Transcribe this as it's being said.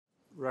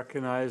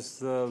Recognize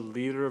the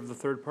leader of the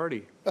third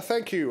party.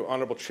 Thank you,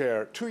 Honourable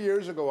Chair. 2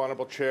 years ago,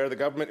 Honourable Chair, the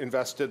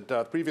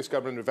previous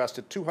government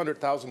invested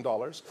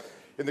 $200,000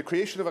 in the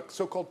creation of a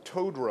so-called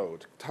toad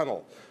road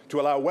tunnel to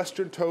allow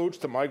western toads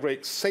to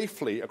migrate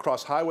safely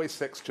across Highway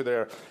 6 to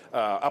their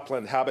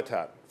upland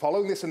habitat.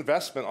 Following this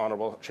investment,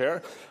 Honourable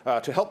Chair,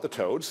 to help the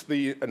toads,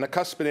 the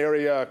Nakuspan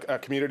Area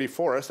Community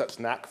Forest, that's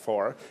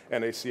NACFOR,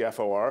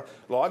 N-A-C-F-O-R,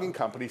 logging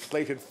company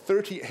slated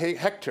 30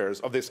 hectares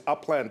of this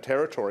upland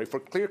territory for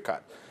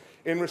clear-cut.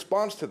 In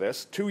response to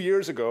this, 2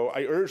 years ago,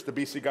 I urged the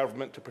BC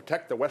government to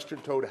protect the western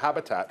toad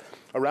habitat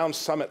around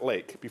Summit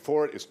Lake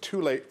before it is too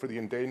late for the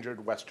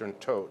endangered western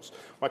toads.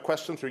 My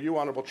question through you,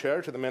 Honourable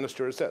Chair, to the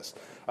Minister is this.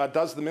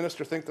 Does the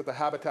Minister think that the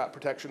habitat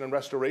protection and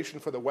restoration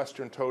for the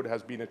western toad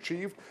has been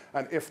achieved?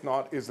 And if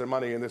not, is there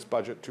money in this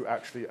budget to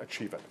actually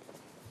achieve it?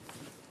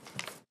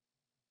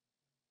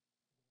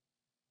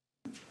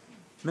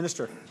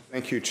 Minister.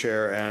 Thank you,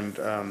 Chair, and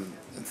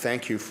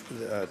thank you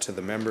to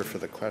the member for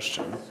the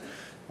question.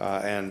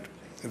 And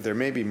there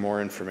may be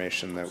more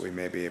information that we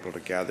may be able to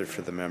gather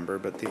for the member,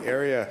 but the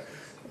area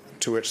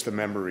to which the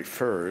member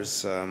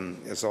refers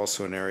is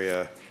also an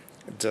area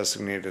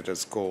designated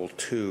as Goal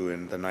 2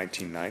 in the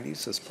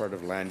 1990s as part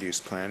of land use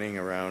planning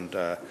around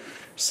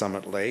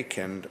Summit Lake,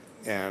 and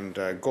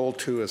Goal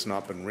 2 has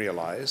not been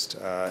realized.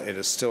 It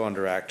is still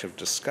under active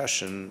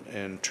discussion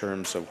in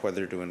terms of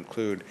whether to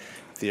include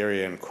the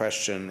area in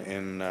question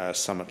in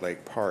Summit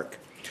Lake Park.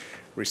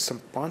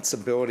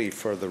 Responsibility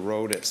for the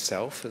road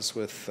itself is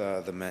with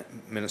the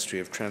Ministry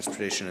of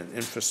Transportation and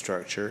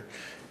Infrastructure,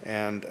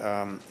 and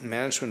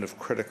management of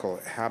critical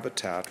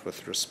habitat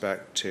with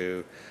respect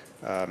to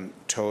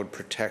toad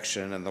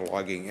protection and the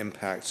logging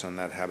impacts on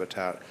that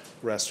habitat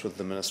rests with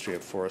the Ministry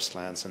of Forest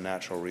Lands and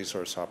Natural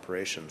Resource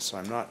Operations. So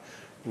I'm not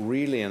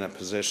really in a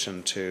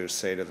position to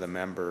say to the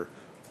member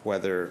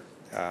whether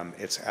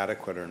it's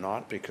adequate or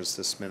not, because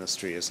this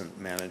ministry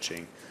isn't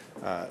managing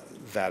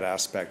that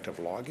aspect of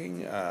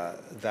logging.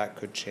 That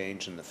could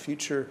change in the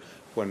future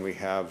when we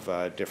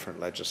have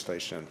different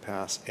legislation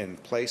in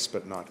place,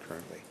 but not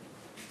currently.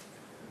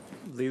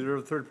 Leader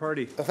of the third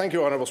party. Thank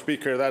you, Honourable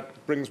Speaker. That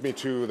brings me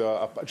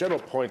to a general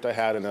point I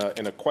had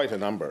in quite a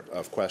number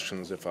of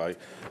questions, if I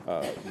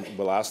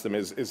will ask them,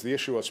 is the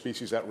issue of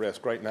species at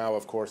risk. Right now,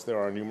 of course, there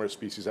are numerous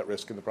species at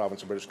risk in the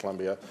province of British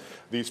Columbia.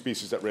 These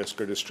species at risk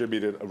are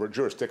distributed, a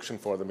jurisdiction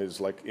for them is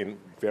like in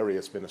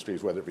various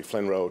ministries, whether it be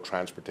Flynn Road,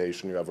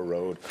 transportation, you have a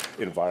road,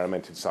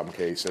 environment in some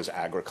cases,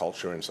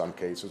 agriculture in some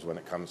cases when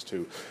it comes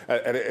to,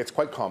 and it's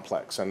quite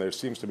complex, and there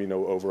seems to be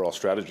no overall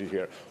strategy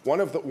here.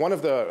 One of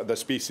the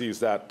species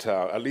that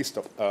at least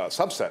a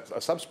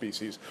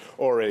subspecies,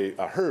 or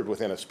a herd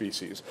within a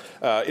species,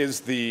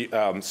 is the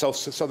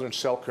southern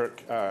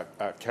Selkirk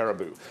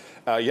caribou.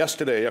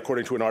 Yesterday,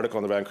 according to an article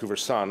in the Vancouver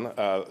Sun,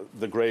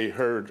 the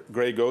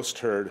grey ghost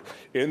herd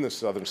in the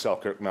southern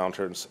Selkirk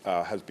Mountains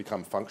has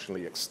become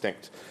functionally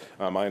extinct.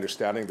 My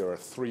understanding, there are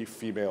 3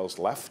 females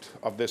left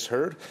of this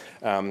herd,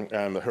 and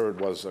the herd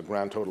was a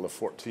grand total of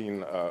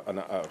 14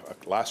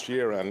 last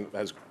year and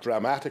has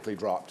dramatically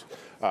dropped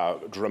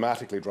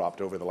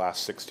over the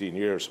last 16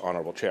 years,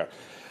 Honourable Chair.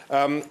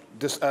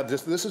 This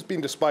has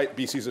been despite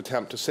BC's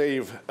attempt to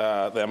save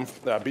them.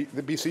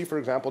 The BC, for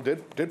example,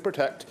 did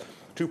protect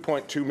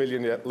 2.2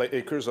 million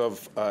acres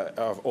of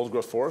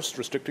old-growth forest,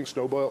 restricting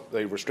snowmobile.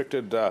 They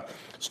restricted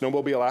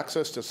snowmobile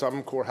access to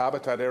some core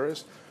habitat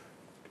areas.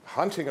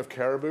 Hunting of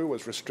caribou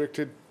was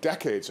restricted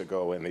decades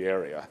ago in the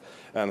area,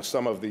 and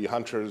some of the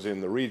hunters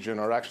in the region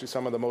are actually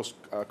some of the most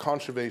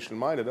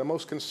conservation-minded and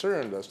most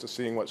concerned as to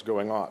seeing what's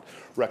going on,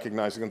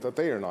 recognizing that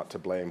they are not to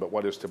blame, but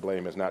what is to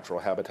blame is natural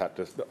habitat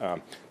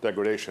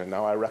degradation.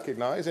 Now, I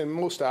recognize in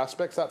most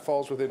aspects that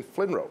falls within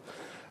Flynn Road.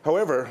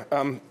 However,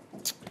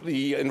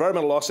 the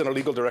Environmental Law Centre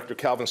Legal Director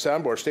Calvin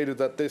Sambor stated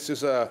that this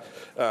is the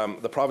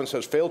province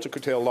has failed to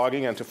curtail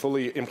logging and to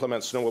fully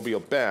implement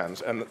snowmobile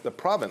bans, and the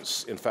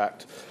province, in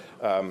fact,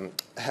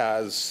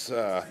 has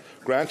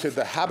granted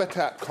the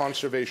Habitat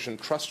Conservation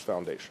Trust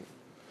Foundation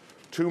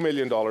 $2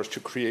 million to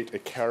create a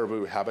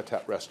caribou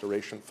habitat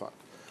restoration fund.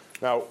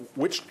 Now,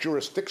 which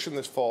jurisdiction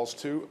this falls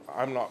to,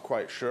 I'm not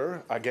quite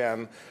sure.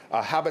 Again,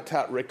 a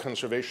Habitat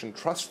Conservation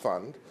Trust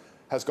Fund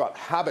has got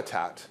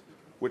habitat,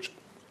 which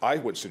I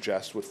would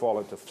suggest would fall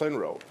into Flynn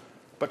Road.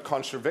 But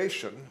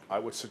conservation, I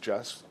would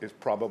suggest, is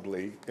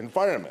probably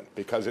environment,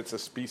 because it's a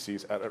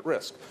species at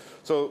risk.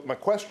 So my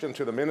question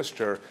to the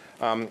Minister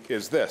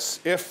is this.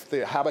 If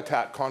the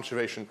Habitat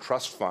Conservation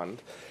Trust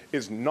Fund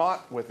is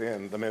not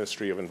within the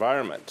Ministry of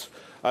Environment,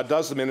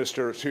 does the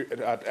Minister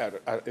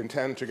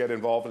intend to get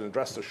involved and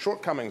address the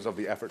shortcomings of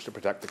the efforts to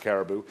protect the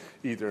caribou,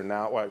 either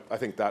now, well, I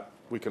think that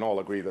we can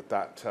all agree that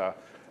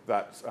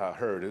that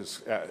herd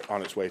is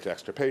on its way to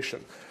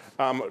extirpation.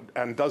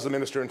 And does the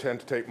Minister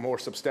intend to take more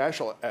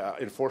substantial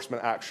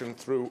enforcement action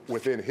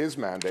within his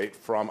mandate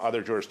from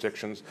other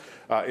jurisdictions,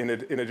 in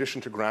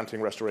addition to granting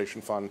restoration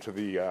fund to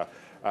the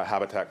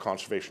Habitat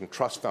Conservation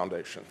Trust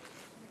Foundation?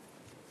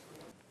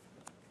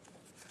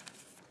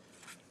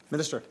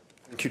 Minister.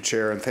 Thank you,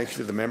 Chair, and thank you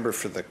to the member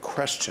for the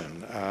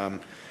question.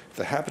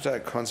 The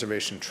Habitat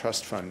Conservation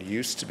Trust Fund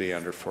used to be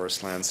under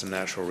Forest Lands and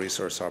Natural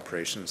Resource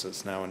Operations.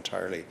 It's now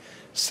entirely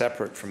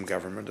separate from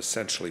government,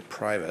 essentially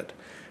private.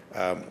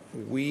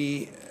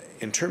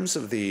 In terms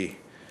of the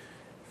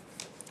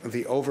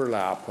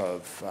overlap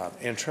of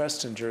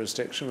interest and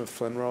jurisdiction with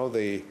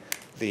FLNRO,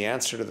 the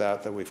answer to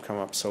that we've come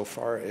up so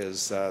far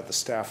is the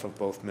staff of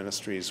both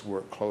ministries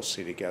work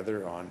closely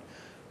together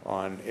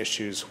on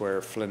issues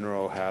where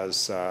FLNRO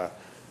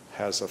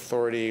has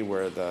authority,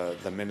 where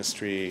the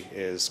ministry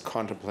is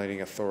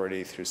contemplating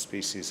authority through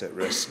species at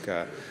risk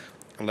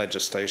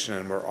legislation,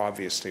 and where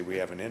obviously we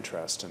have an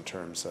interest in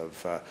terms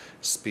of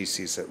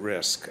species at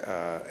risk,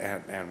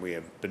 and we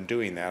have been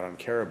doing that on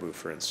caribou,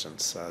 for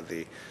instance.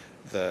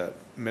 The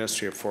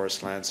Ministry of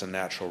Forest Lands and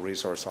Natural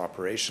Resource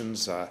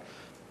Operations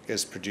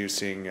is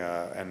producing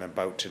and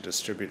about to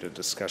distribute a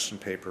discussion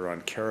paper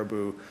on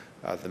caribou.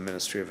 The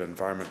Ministry of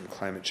Environment and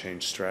Climate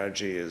Change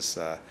Strategy is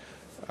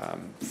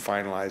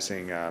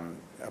finalizing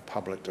a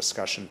public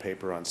discussion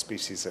paper on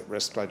species at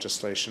risk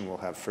legislation. We'll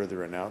have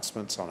further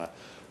announcements on a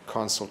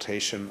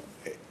consultation.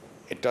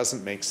 It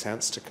doesn't make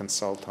sense to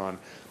consult on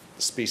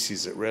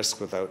species at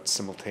risk without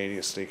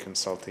simultaneously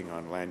consulting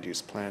on land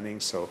use planning,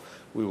 so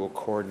we will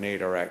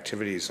coordinate our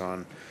activities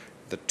on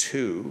the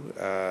two.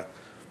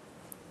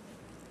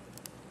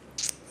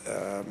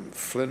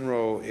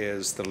 FLNRO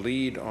is the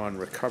lead on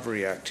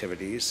recovery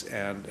activities,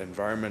 and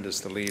environment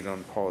is the lead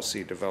on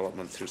policy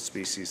development through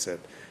species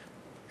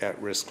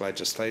at risk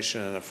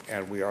legislation,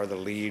 and we are the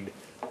lead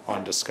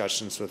on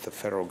discussions with the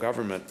federal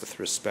government with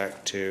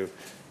respect to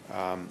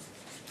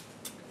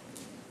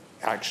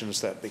actions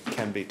that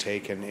can be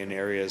taken in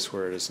areas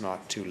where it is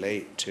not too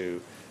late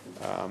to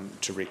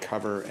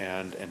recover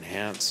and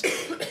enhance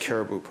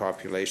caribou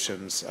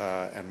populations,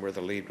 and we're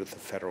the lead with the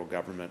federal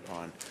government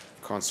on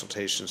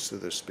consultations through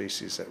the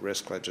species at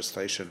risk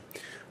legislation.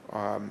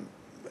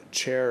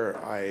 Chair,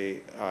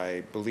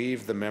 I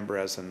believe the member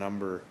has a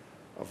number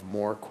of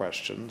more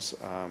questions.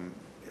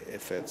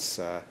 If it's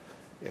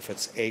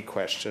a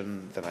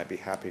question, then I'd be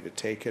happy to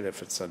take it.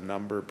 If it's a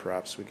number,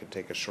 perhaps we could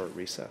take a short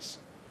recess.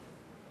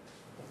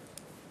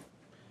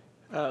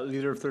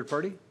 Leader of third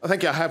party?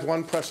 Thank you. I have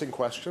one pressing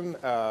question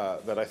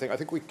that I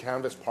think we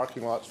canvassed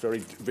parking lots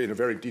in a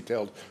very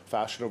detailed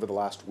fashion over the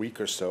last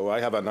week or so. I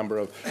have a number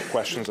of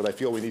questions that I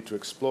feel we need to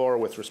explore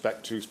with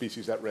respect to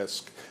species at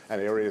risk and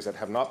areas that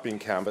have not been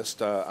canvassed.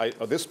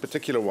 This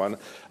particular one,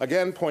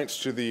 again,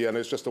 points to the, and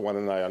it's just the one,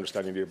 and I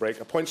understand you need a break,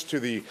 it points to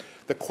the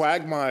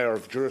quagmire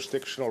of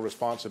jurisdictional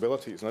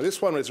responsibilities. Now,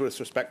 this one is with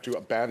respect to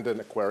abandoned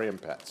aquarium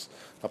pets.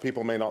 Now,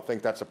 people may not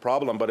think that's a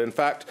problem, but in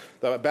fact,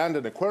 the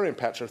abandoned aquarium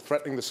pets are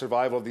threatening the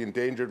survival of the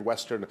endangered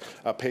western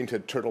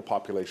painted turtle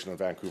population on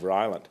Vancouver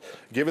Island.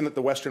 Given that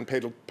the western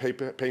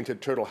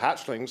painted turtle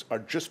hatchlings are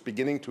just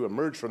beginning to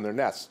emerge from their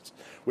nests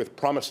with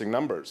promising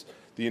numbers,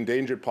 the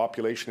endangered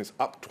population is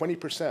up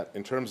 20%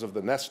 in terms of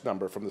the nest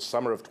number from the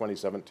summer of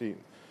 2017.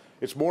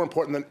 It's more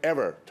important than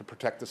ever to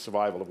protect the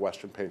survival of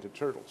western painted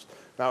turtles.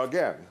 Now,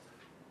 again,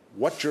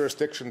 what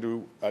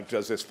jurisdiction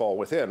does this fall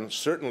within?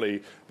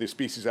 Certainly, the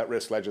species at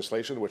risk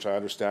legislation, which I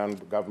understand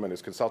the government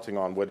is consulting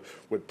on,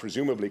 would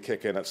presumably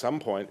kick in at some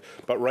point.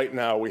 But right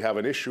now, we have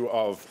an issue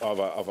of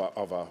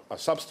a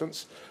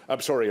substance.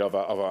 I'm sorry, of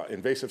an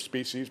invasive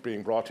species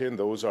being brought in.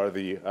 Those are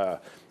the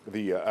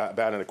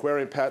abandoned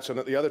aquarium pets, and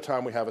at the other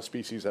time, we have a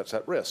species that's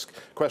at risk.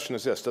 Question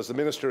is this: does the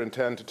minister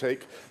intend to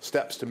take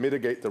steps to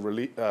mitigate the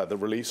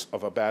release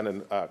of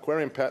abandoned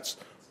aquarium pets?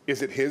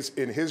 Is it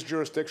in his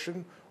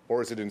jurisdiction?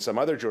 Or is it in some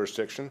other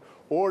jurisdiction?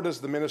 Or does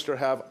the minister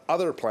have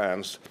other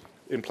plans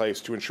in place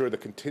to ensure the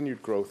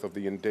continued growth of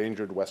the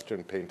endangered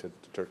western painted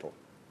turtle?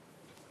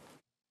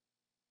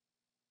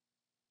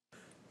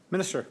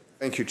 Minister.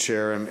 Thank you,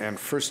 Chair. And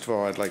first of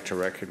all, I'd like to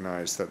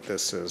recognize that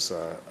this is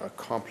a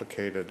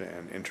complicated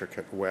and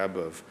intricate web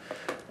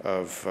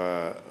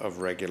of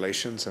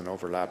regulations and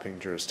overlapping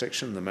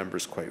jurisdiction. The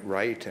member's quite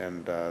right,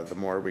 and the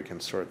more we can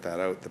sort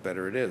that out, the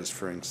better it is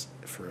for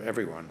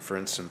everyone. For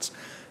instance,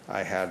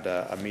 I had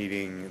a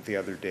meeting the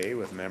other day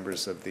with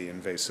members of the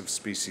Invasive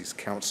Species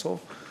Council.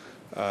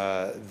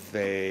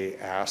 They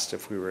asked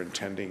if we were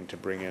intending to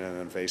bring in an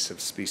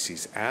Invasive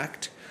Species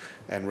Act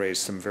and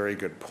raised some very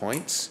good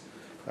points,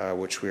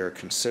 which we are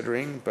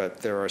considering,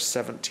 but there are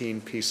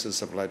 17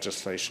 pieces of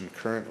legislation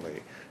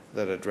currently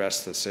that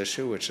address this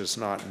issue, which is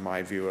not, in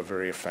my view, a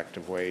very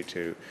effective way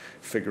to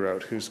figure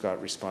out who's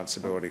got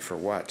responsibility for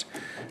what.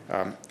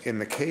 In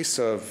the case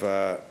of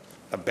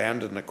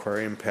abandoned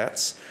aquarium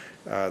pets,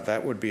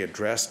 that would be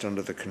addressed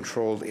under the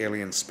Controlled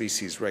Alien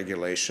Species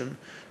Regulation,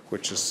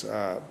 which is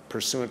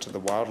pursuant to the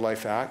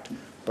Wildlife Act,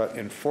 but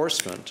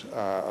enforcement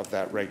of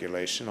that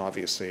regulation,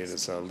 obviously it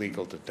is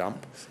illegal to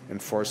dump.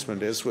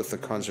 Enforcement is with the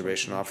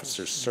Conservation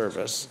Officer's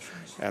Service,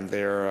 and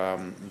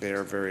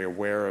they're very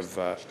aware of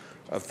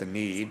the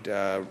need.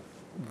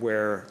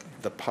 Where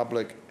the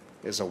public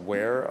is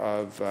aware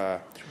of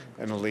an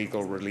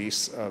illegal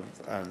release of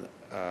an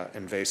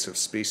invasive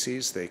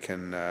species, they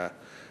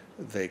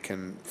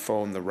can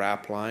phone the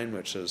RAP line,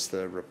 which is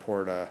the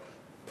Report a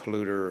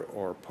polluter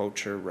or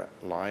poacher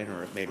line,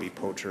 or it may be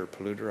poacher or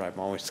polluter. I'm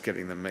always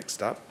getting them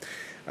mixed up.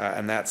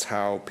 And that's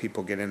how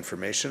people get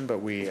information. But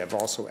we have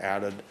also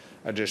added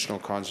additional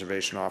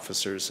conservation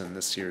officers in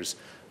this year's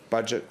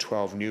budget,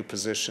 12 new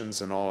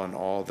positions, and all in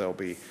all there'll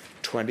be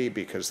 20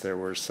 because there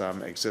were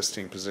some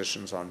existing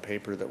positions on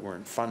paper that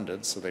weren't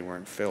funded, so they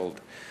weren't filled.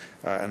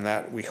 And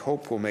that we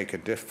hope will make a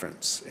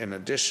difference. In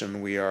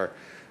addition, we are,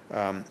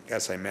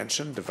 as I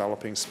mentioned,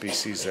 developing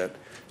species at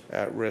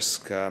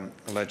risk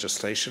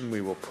legislation.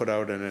 We will put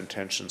out an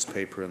intentions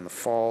paper in the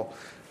fall,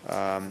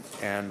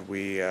 and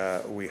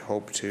we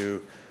hope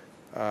to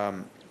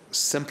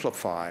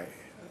simplify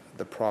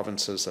the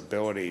province's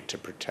ability to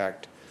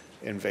protect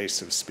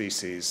invasive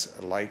species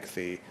like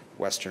the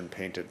western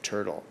painted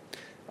turtle.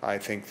 I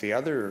think the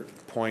other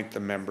point the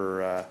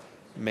member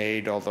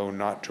made, although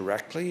not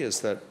directly,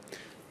 is that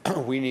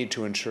we need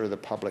to ensure the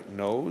public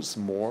knows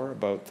more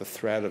about the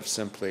threat of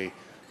simply,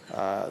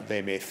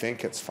 they may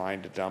think it's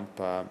fine to dump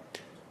a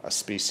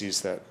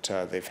species that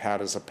they've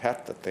had as a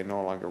pet that they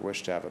no longer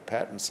wish to have a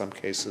pet. In some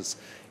cases,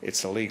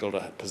 it's illegal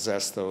to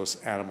possess those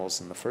animals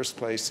in the first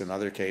place. In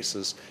other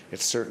cases,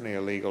 it's certainly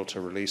illegal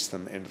to release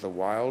them into the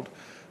wild.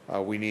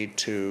 We need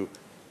to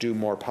do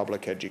more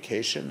public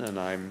education, and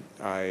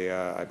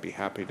I'd be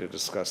happy to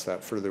discuss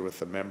that further with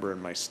the member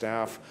and my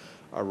staff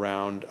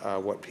around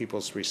what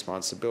people's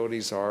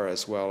responsibilities are,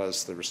 as well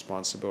as the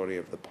responsibility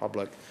of the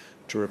public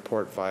to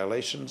report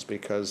violations,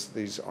 because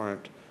these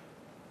aren't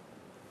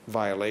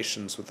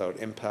violations without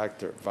impact,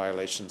 they're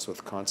violations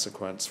with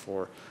consequence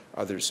for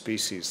other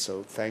species.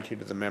 So thank you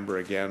to the member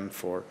again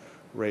for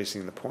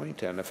raising the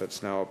point, and if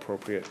it's now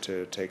appropriate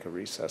to take a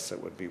recess,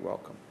 it would be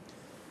welcome.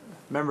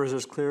 Members,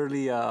 there's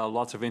clearly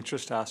lots of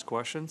interest to ask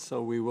questions,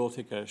 so we will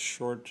take a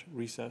short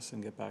recess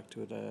and get back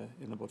to it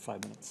in about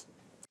 5 minutes.